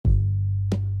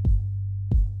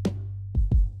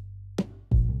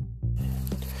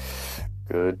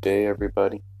Good day,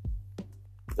 everybody.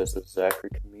 This is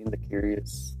Zachary Kameen, the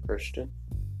Curious Christian,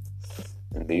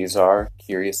 and these are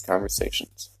Curious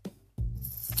Conversations.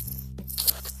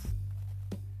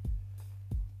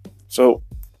 So,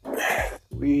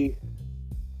 we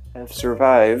have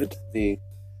survived the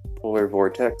polar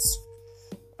vortex.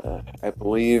 I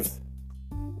believe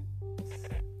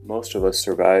most of us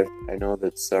survived. I know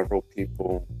that several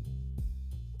people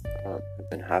have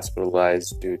been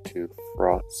hospitalized due to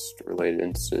frost-related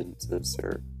incidences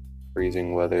or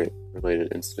freezing weather-related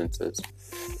incidences.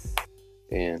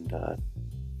 And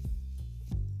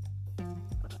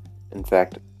in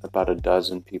fact, about a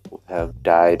dozen people have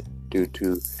died due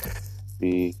to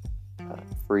the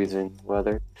freezing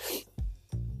weather.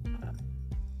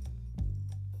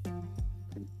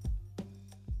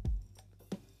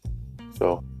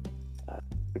 So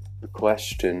the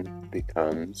question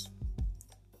becomes,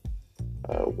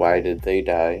 why did they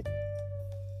die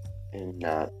and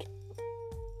not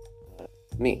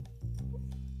me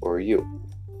or you?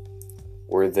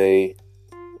 Were they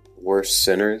worse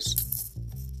sinners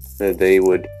that they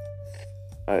would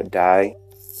die?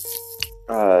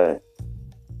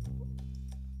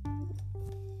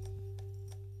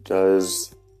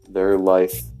 Does their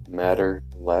life matter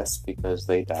less because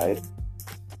they died?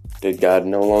 Did God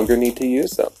no longer need to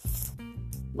use them?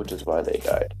 Which is why they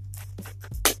died.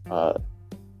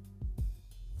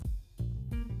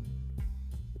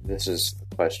 This is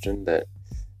a question that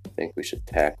I think we should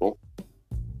tackle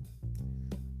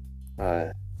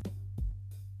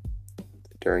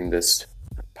during this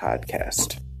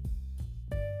podcast.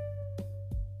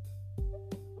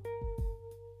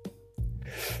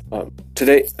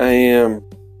 Today I am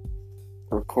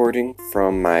recording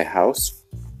from my house,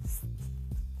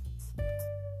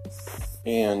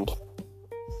 and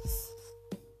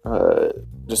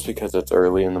just because it's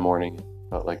early in the morning, I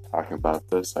felt like talking about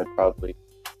this. I probably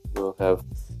will have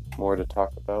more to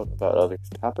talk about other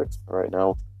topics, but right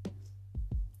now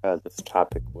this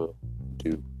topic will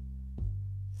do.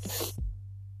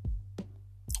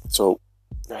 So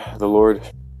the Lord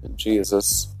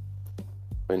Jesus,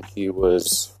 when he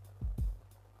was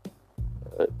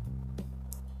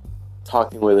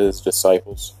talking with his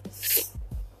disciples,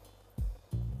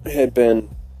 had been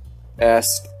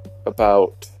asked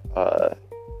about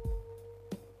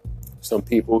some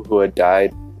people who had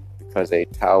died because a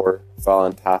tower fell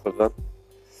on top of them,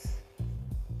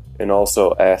 and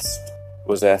also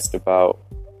was asked about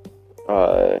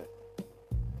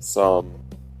some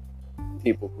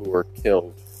people who were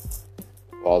killed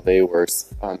while they were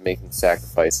making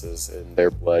sacrifices, and their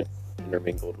blood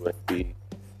intermingled with the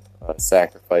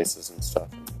sacrifices and stuff.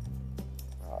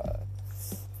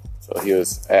 So he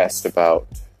was asked about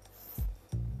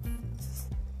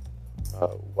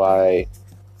why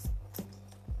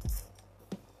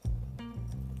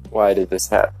did this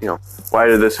happen? Why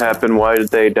did this happen? Why did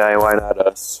they die? Why not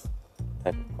us?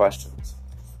 Type of questions.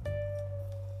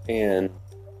 And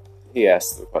he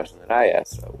asked the question that I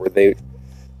asked: were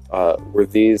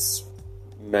these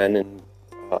men and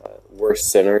worse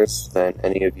sinners than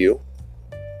any of you?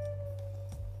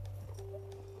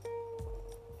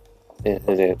 And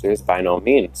his answer is by no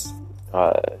means.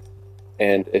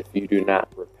 And if you do not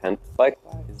repent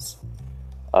likewise,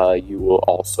 you will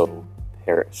also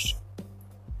perish.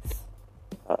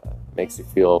 Makes you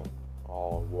feel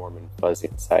all warm and fuzzy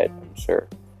inside, I'm sure,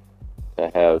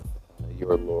 to have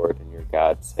your Lord and your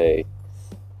God say,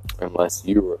 unless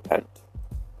you repent,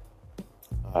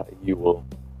 you will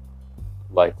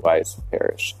likewise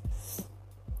perish.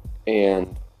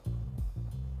 And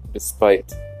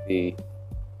despite the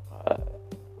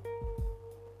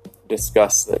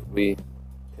disgust that we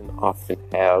can often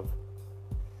have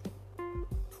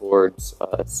towards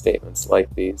statements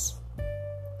like these,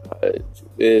 it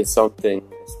is something,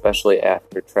 especially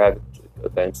after tragic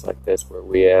events like this, where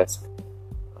we ask,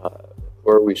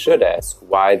 or we should ask,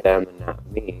 why them and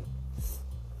not me?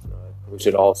 We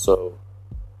should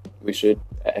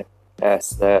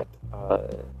ask that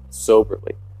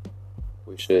soberly.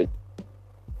 We should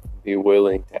be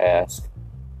willing to ask,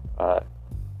 am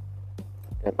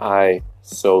I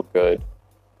so good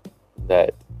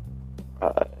that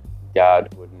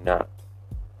God would not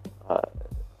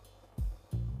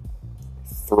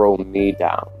throw me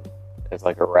down as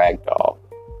like a rag doll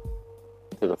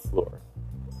to the floor?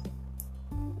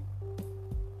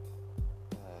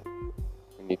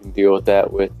 And you can deal with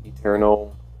that with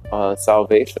eternal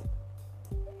salvation.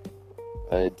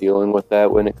 Dealing with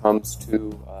that when it comes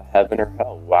to heaven or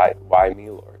hell. Why me,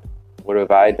 Lord? What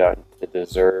have I done to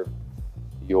deserve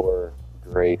your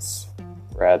grace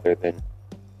rather than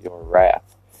your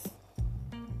wrath?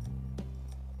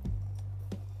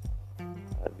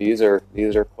 these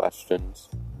are questions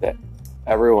that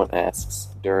everyone asks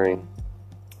during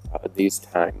these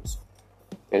times,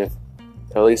 and if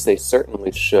at least they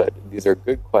certainly should. These are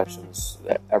good questions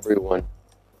that everyone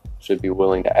should be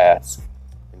willing to ask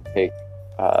and take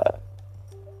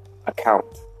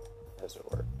account, as it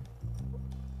were.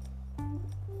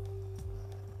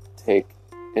 Take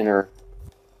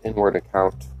inward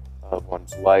account of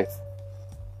one's life,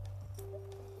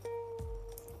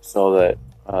 so that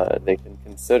they can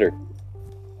consider,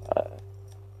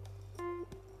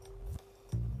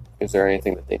 is there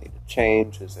anything that they need to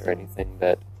change? Is there anything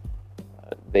that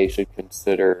they should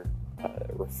consider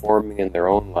reforming in their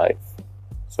own life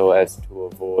so as to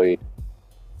avoid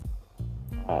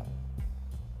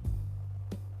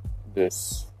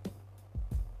this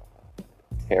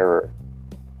terror,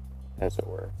 as it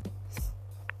were.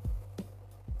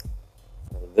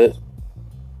 This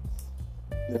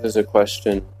is a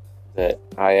question that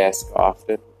I ask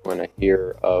often when I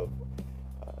hear of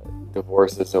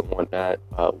divorces and whatnot.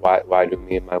 Why do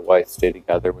me and my wife stay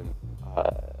together when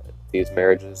these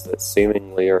marriages that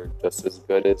seemingly are just as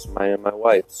good as mine and my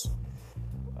wife's?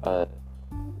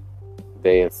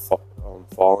 They have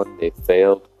fallen, they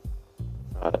failed,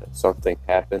 something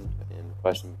happened, and the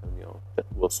question,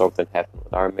 will something happen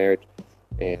with our marriage?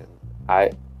 And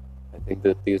I think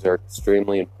that these are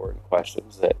extremely important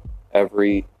questions that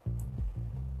every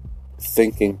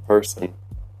thinking person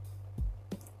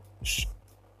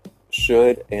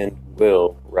should and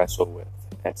will wrestle with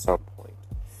at some point.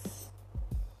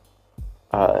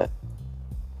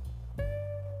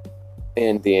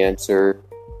 And the answer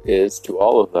is, to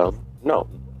all of them, no.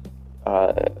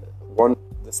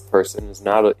 This person is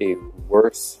not a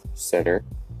worse sinner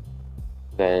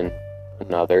than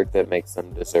another that makes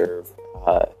them deserve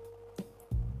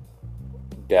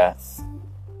death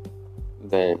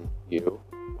than you.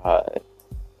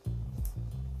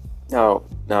 Now,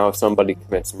 if somebody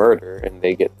commits murder and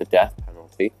they get the death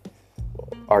penalty,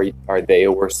 are they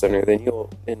a worse sinner than you?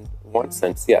 In one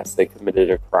sense, yes. They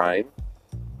committed a crime,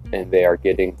 and they are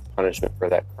getting punishment for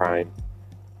that crime.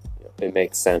 It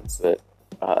makes sense that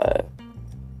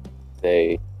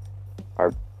they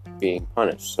are being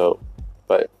punished.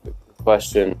 But the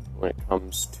question when it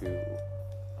comes to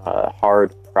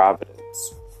hard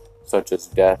providence, such as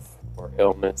death or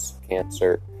illness,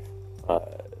 cancer,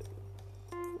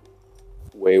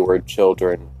 wayward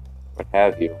children, what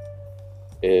have you,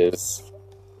 is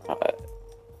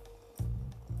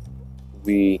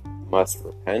we must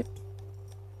repent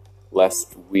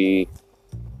lest we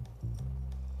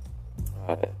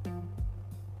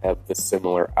have the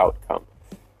similar outcome.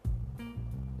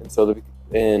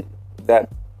 And that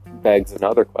begs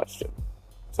another question.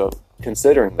 So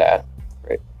considering that,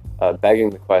 right,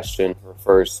 begging the question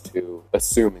refers to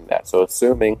assuming that. So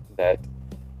assuming that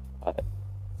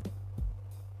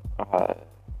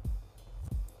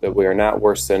that we are not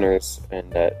worse sinners,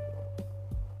 and that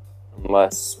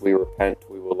unless we repent,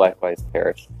 we will likewise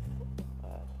perish.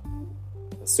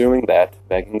 Assuming that,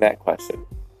 begging that question,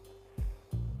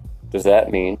 does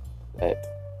that mean that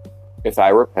if I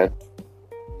repent,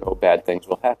 no bad things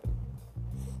will happen?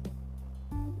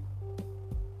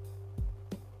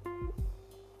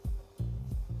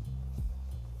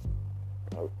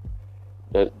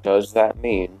 Does that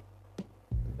mean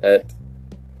that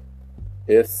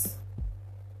if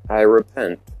I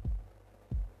repent,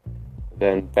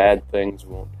 then bad things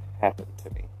won't happen to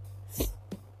me?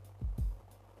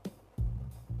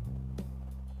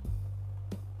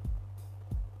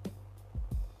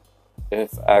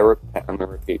 If I repent, I'm going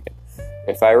to repeat it.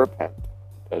 If I repent,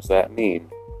 does that mean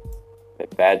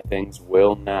that bad things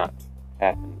will not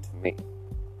happen to me?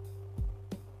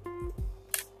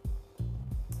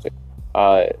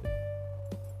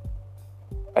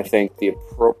 I think the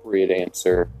appropriate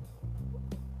answer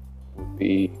would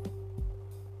be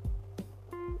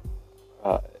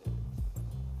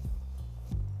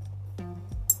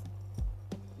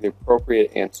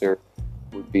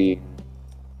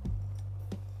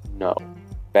no.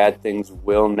 Bad things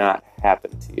will not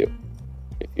happen to you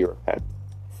if you repent.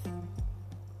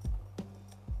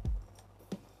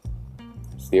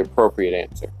 It's the appropriate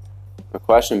answer. The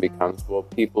question becomes, will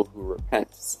people who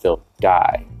repent still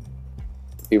die?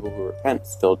 Do people who repent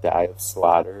still die of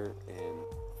slaughter and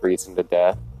freezing to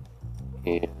death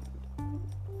and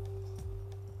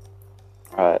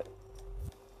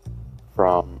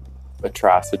from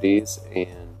atrocities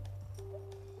and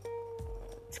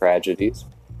tragedies?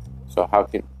 So how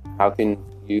can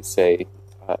you say,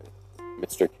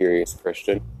 Mr. Curious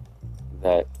Christian,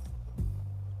 that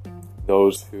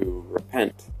those who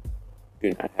repent do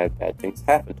not have bad things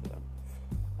happen to them?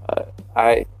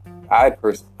 I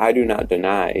I do not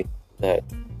deny that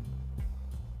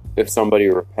if somebody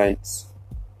repents,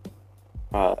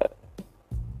 that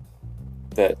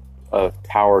a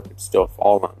tower could still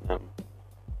fall on them,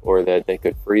 or that they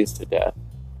could freeze to death,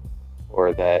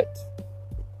 or that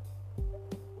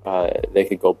they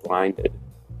could go blinded,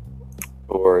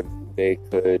 or they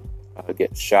could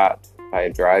get shot by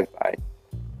a drive-by.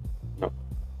 No.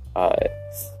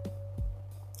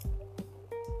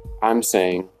 I'm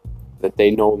saying that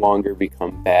they no longer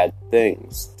become bad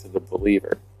things to the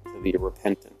believer, to the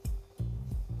repentant.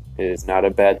 It is not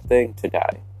a bad thing to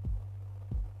die.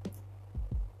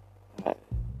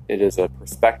 It is a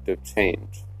perspective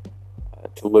change.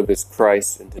 To live as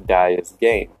Christ and to die as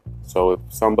gain. So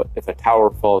if a tower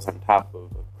falls on top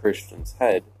of a Christian's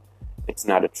head, it's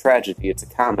not a tragedy, it's a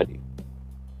comedy.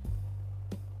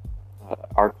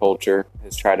 Our culture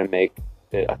has tried to make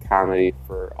it a comedy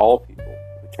for all people.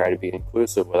 We try to be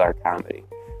inclusive with our comedy.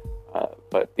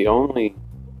 But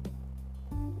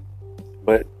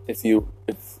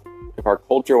if our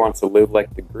culture wants to live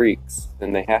like the Greeks,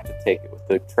 then they have to take it with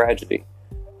the tragedy.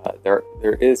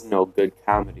 There is no good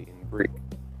comedy in Greek.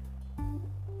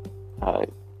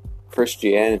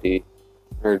 Christianity,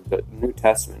 or the New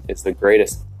Testament, is the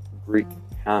greatest Greek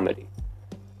comedy.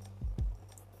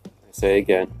 I say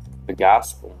again, the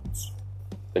Gospels,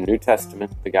 the New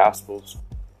Testament, the Gospels,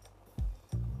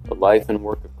 the life and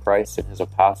work of Christ and his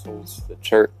apostles, the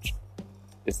church,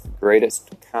 is the greatest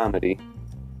comedy.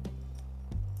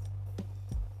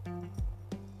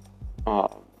 The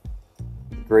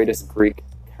greatest Greek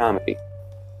comedy,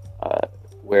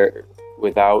 where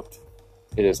without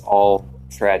it is all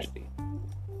tragedy.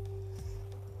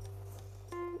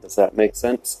 Does that make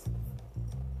sense?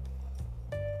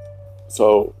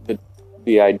 So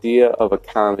the idea of a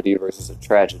comedy versus a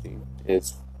tragedy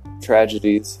is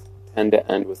tragedies tend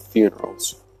to end with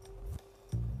funerals.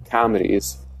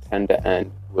 Comedies tend to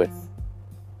end with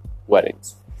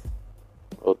weddings.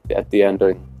 Well, at the end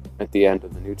of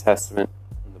the New Testament,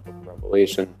 in the book of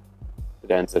Revelation,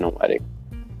 it ends in a wedding.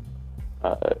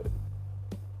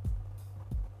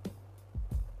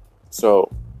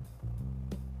 So,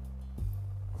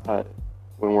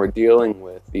 when we're dealing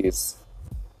with these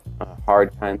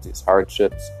hard times, these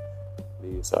hardships,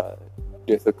 these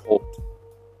difficult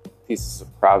pieces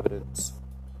of providence,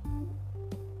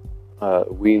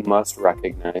 we must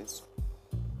recognize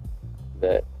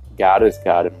that God is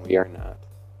God and we are not.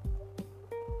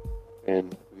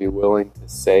 And be willing to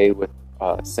say with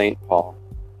St. Paul,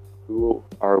 "Who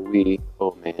are we,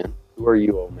 O man? Who are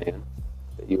you, O man?"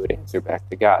 That you would answer back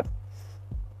to God.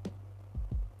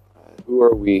 Who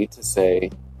are we to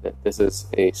say that this is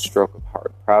a stroke of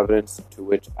hard providence to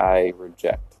which I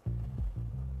reject?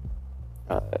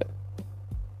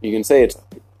 You can say it's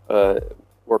a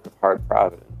work of hard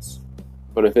providence,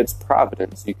 but if it's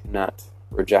providence, you cannot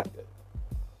reject it.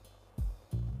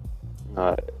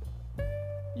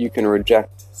 You can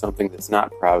reject something that's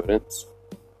not providence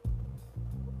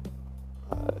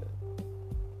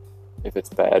if it's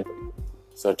bad,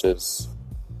 such as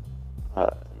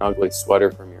an ugly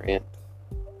sweater from your aunt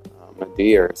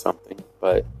Medea or something,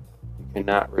 but you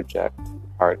cannot reject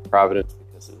hard providence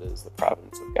because it is the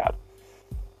providence of God.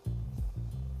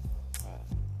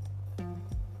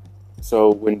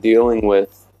 So when dealing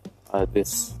with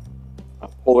this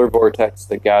polar vortex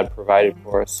that God provided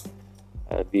for us,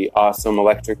 the awesome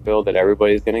electric bill that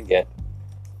everybody's going to get,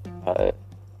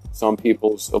 some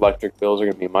people's electric bills are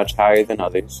going to be much higher than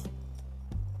others.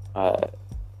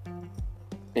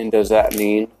 And does that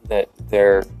mean that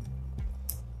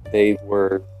they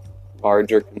were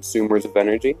larger consumers of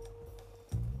energy?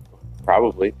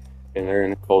 Probably, and they're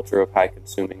in a culture of high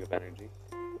consuming of energy.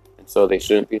 And so they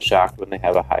shouldn't be shocked when they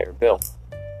have a higher bill.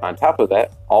 On top of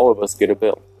that, all of us get a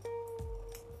bill.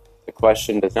 The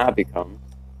question does not become,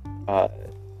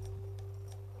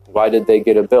 why did they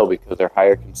get a bill? Because they're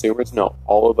higher consumers? No,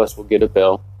 all of us will get a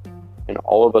bill, and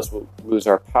all of us will lose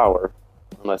our power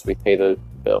unless we pay the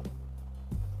bill.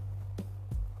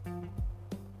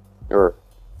 Or,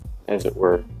 as it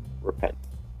were, repent.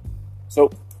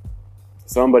 So,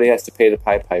 somebody has to pay the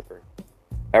Pied Piper.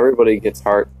 Everybody gets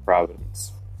hard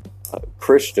providence.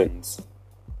 Christians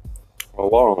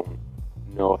alone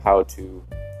know how to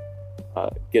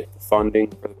get the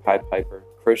funding for the Pied Piper.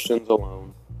 Christians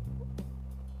alone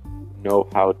know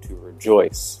how to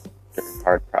rejoice during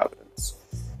hard providence.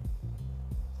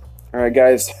 Alright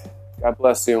guys, God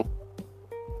bless you.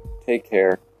 Take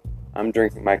care. I'm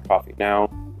drinking my coffee now,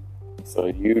 so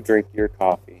you drink your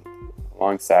coffee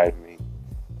alongside me.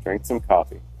 Drink some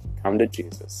coffee. Come to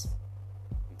Jesus.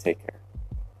 And take care.